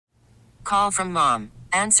Call from mom.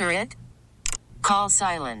 Answer it. Call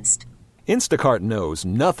silenced. Instacart knows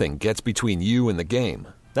nothing gets between you and the game.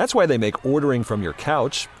 That's why they make ordering from your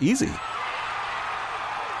couch easy.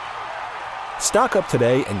 Stock up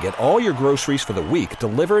today and get all your groceries for the week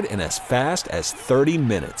delivered in as fast as 30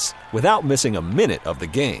 minutes without missing a minute of the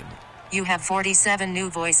game. You have 47 new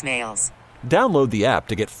voicemails. Download the app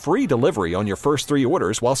to get free delivery on your first 3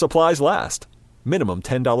 orders while supplies last. Minimum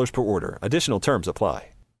 $10 per order. Additional terms apply.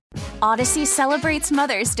 Odyssey celebrates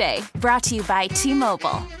Mother's Day, brought to you by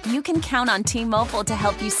T-Mobile. You can count on T-Mobile to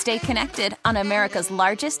help you stay connected on America's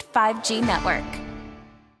largest 5G network.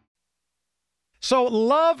 So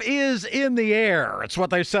love is in the air. It's what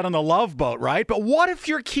they said on the Love Boat, right? But what if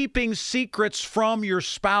you're keeping secrets from your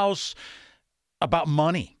spouse about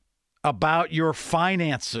money, about your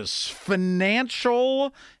finances,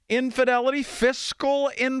 financial infidelity,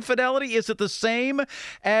 fiscal infidelity? Is it the same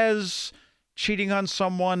as cheating on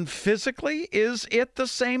someone physically? Is it the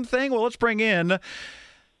same thing? Well, let's bring in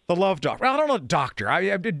the love doctor. Well, I don't know, doctor.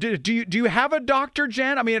 Do you have a doctor,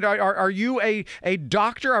 Jen? I mean, are you a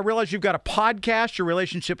doctor? I realize you've got a podcast, you're a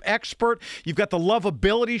relationship expert. You've got the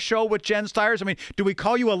Loveability Show with Jenn Styers. I mean, do we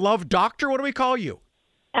call you a love doctor? What do we call you?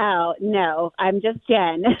 Oh, no, I'm just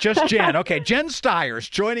Jen. Just Jen. Okay, Jenn Styers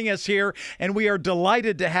joining us here, and we are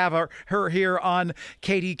delighted to have her here on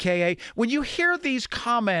KDKA. When you hear these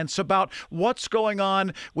comments about what's going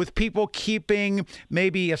on with people keeping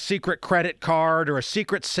maybe a secret credit card or a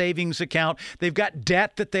secret savings account, they've got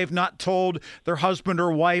debt that they've not told their husband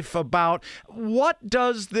or wife about, what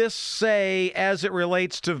does this say as it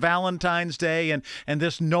relates to Valentine's Day and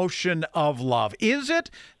this notion of love? Is it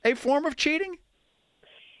a form of cheating?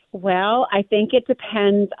 Well, I think it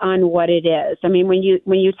depends on what it is. I mean, when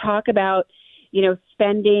you talk about,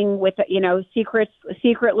 spending with,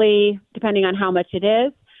 secretly, depending on how much it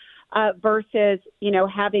is, versus,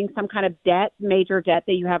 having some kind of debt, major debt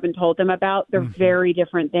that you haven't told them about, they're very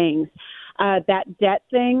different things. That debt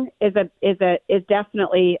thing is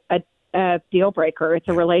definitely a deal breaker. It's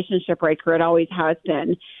a relationship breaker. It always has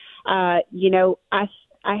been. I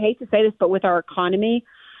hate to say this, but with our economy,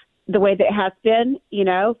 the way that it has been,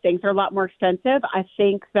 things are a lot more expensive. I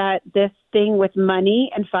think that this thing with money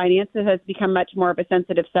and finances has become much more of a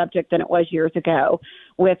sensitive subject than it was years ago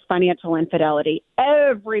with financial infidelity.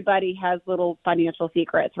 Everybody has little financial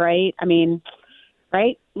secrets, right? I mean,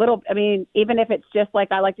 right? Even if it's just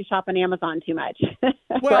like I like to shop on Amazon too much.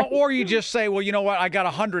 Well, right? Or you just say, well, you know what? I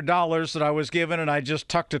got $100 that I was given, and I just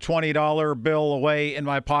tucked a $20 bill away in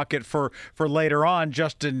my pocket for later on,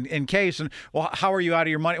 just in case. And well, how are you out of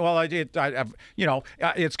your money? Well,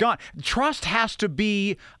 it's gone. Trust has to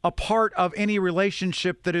be a part of any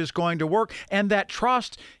relationship that is going to work, and that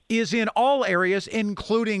trust is in all areas,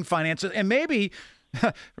 including finances, and maybe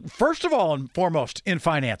first of all and foremost in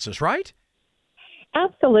finances, right?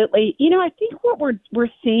 Absolutely. I think what we're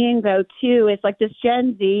seeing, though, too, is like this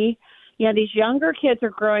Gen Z, these younger kids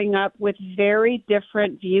are growing up with very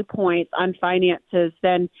different viewpoints on finances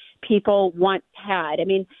than people once had. I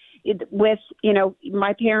mean, with,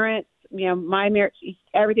 my parents, my marriage,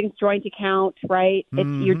 everything's joint account, right?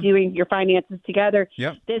 You're doing your finances together.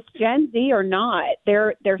 Yep. This Gen Z are not.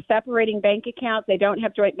 They're separating bank accounts. They don't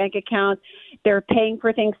have joint bank accounts. They're paying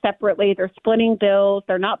for things separately. They're splitting bills.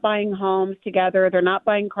 They're not buying homes together. They're not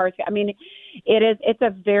buying cars. I mean, it's a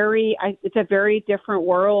very different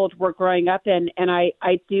world we're growing up in, and I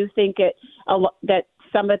do think that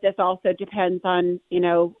some of this also depends on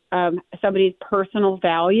somebody's personal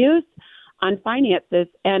values on finances.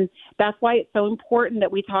 And that's why it's so important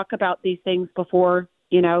that we talk about these things before,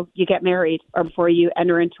 you get married or before you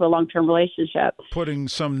enter into a long-term relationship. Putting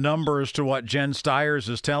some numbers to what Jenn Styers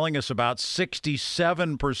is telling us about,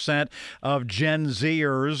 67% of Gen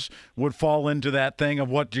Zers would fall into that thing of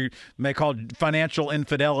what you may call financial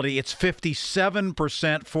infidelity. It's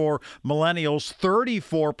 57% for millennials,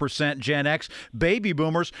 34% Gen X, baby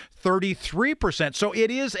boomers, 33%. So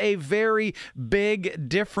it is a very big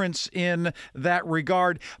difference in that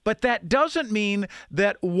regard. But that doesn't mean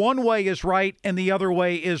that one way is right and the other way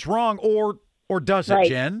is wrong, or does it, right.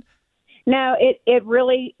 Jen? No, it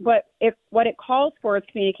really, what it calls for is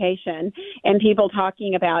communication and people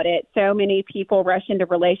talking about it. So many people rush into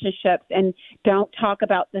relationships and don't talk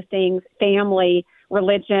about the things, family,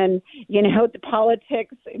 religion, the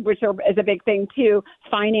politics, which is a big thing too,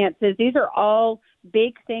 finances. These are all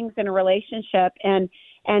big things in a relationship, and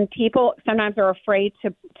people sometimes are afraid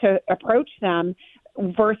to approach them,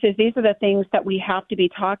 versus these are the things that we have to be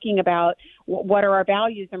talking about. What are our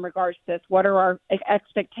values in regards to this? What are our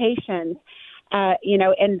expectations?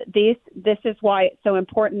 And this is why it's so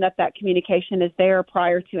important that communication is there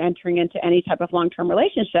prior to entering into any type of long-term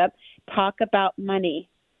relationship. Talk about money.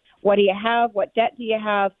 What do you have? What debt do you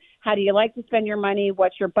have? How do you like to spend your money?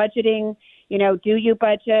 What's your budgeting? Do you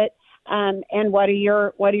budget? And what are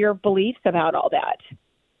your beliefs about all that?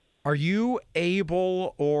 Are you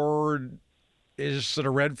able, or is it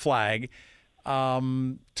a red flag,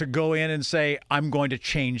 to go in and say, I'm going to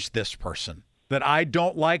change this person? That I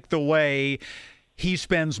don't like the way he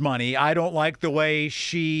spends money. I don't like the way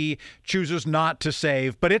she chooses not to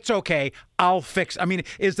save, but it's okay. I'll fix. I mean,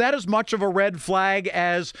 is that as much of a red flag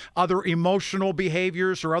as other emotional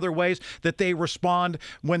behaviors or other ways that they respond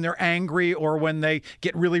when they're angry or when they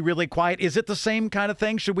get really, really quiet? Is it the same kind of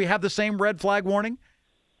thing? Should we have the same red flag warning?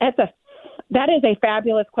 That is a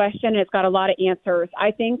fabulous question, and it's got a lot of answers.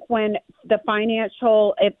 I think when the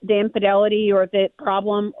the infidelity or the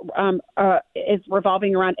problem is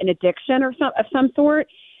revolving around an addiction of some sort,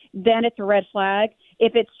 then it's a red flag.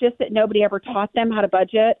 If it's just that nobody ever taught them how to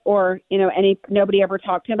budget, or nobody ever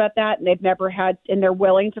talked to them about that, and they've never had, and they're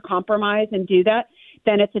willing to compromise and do that,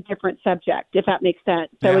 then it's a different subject, if that makes sense.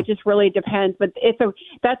 So It just really depends. But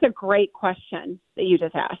that's a great question that you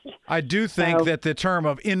just asked. I do think that the term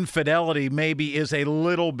of infidelity maybe is a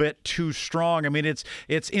little bit too strong. I mean, it's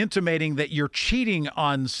intimating that you're cheating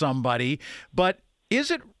on somebody, but is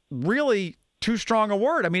it really too strong a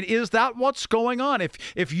word? I mean, is that what's going on?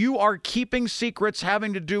 If you are keeping secrets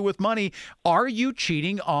having to do with money, are you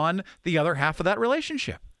cheating on the other half of that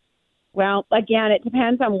relationship? Well, again, it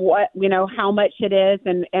depends on what, how much it is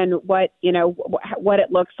and what, what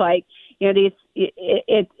it looks like. What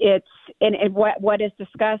is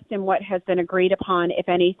discussed and what has been agreed upon, if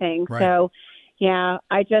anything. Right. So, yeah,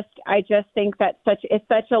 I just think that it's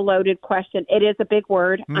such a loaded question. It is a big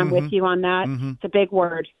word. Mm-hmm. I'm with you on that. Mm-hmm. It's a big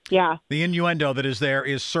word. Yeah. The innuendo that is there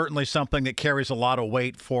is certainly something that carries a lot of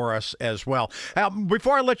weight for us as well.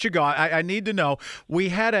 Before I let you go, I need to know, we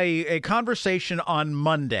had a conversation on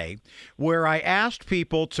Monday where I asked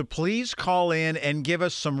people to please call in and give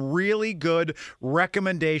us some really good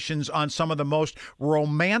recommendations on some of the most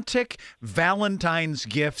romantic Valentine's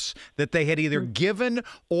gifts that they had either given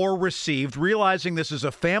or received, realizing this is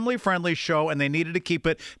a family-friendly show and they needed to keep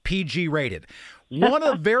it PG rated. One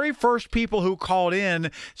of the very first people who called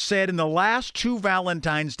in said in the last 2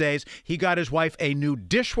 Valentine's days, he got his wife a new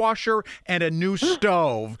dishwasher and a new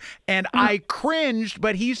stove. And I cringed,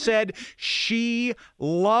 but he said she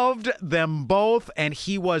loved them both and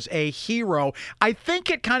he was a hero. I think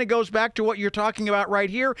it kind of goes back to what you're talking about right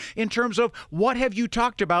here in terms of what have you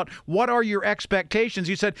talked about? What are your expectations?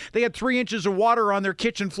 You said they had 3 inches of water on their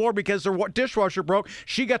kitchen floor because their dishwasher broke.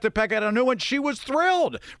 She got to peck out a new one. She was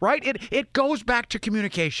thrilled, right? It goes back to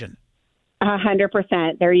communication.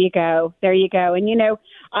 100%. There you go. And,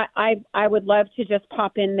 I would love to just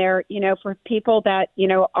pop in there, for people that,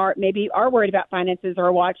 are worried about finances or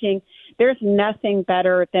are watching. There's nothing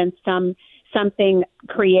better than something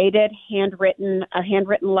created, a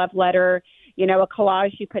handwritten love letter, a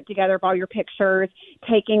collage you put together of all your pictures,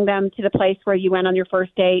 taking them to the place where you went on your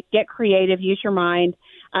first date. Get creative, use your mind.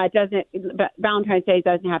 Valentine's Day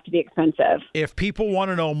doesn't have to be expensive. If people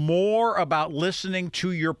want to know more about listening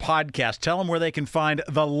to your podcast, tell them where they can find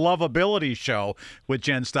the Loveability Show with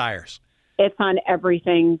Jenn Styers. It's on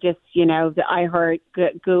everything. Just, the iHeart,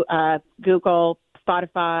 Google,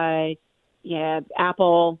 Spotify,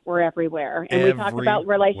 Apple, we're everywhere. And we talk about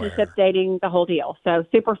relationships, dating, the whole deal. So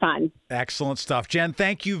super fun. Excellent stuff. Jenn,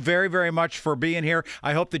 thank you very, very much for being here.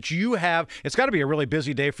 I hope that it's got to be a really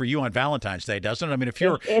busy day for you on Valentine's Day, doesn't it? I mean, if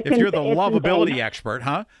you're the lovability expert,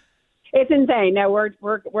 huh? It's insane. No, we're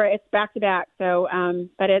it's back to back. So,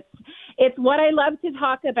 but it's what I love to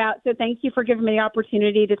talk about. So thank you for giving me the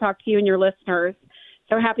opportunity to talk to you and your listeners.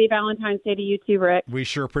 So happy Valentine's Day to you too, Rick. We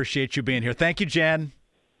sure appreciate you being here. Thank you, Jenn.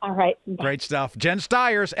 All right. Great stuff. Jenn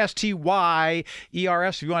Styers, Styers.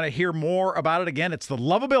 If you want to hear more about it, again, it's the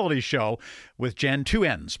Loveability Show with Jenn, 2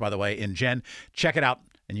 N's, by the way, in Jenn. Check it out,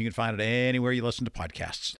 and you can find it anywhere you listen to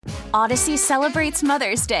podcasts. Odyssey celebrates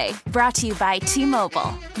Mother's Day, brought to you by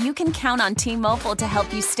T-Mobile. You can count on T-Mobile to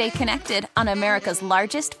help you stay connected on America's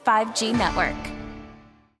largest 5G network.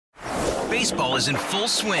 Baseball is in full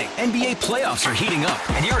swing. NBA playoffs are heating up,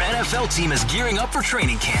 and your NFL team is gearing up for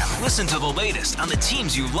training camp. Listen to the latest on the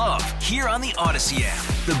teams you love here on the Odyssey app.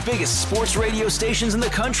 The biggest sports radio stations in the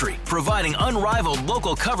country, providing unrivaled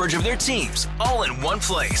local coverage of their teams, all in one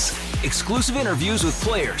place. Exclusive interviews with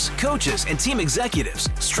players, coaches, and team executives,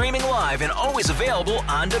 streaming live and always available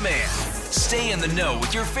on demand. Stay in the know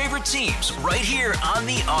with your favorite teams right here on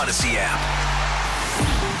the Odyssey app.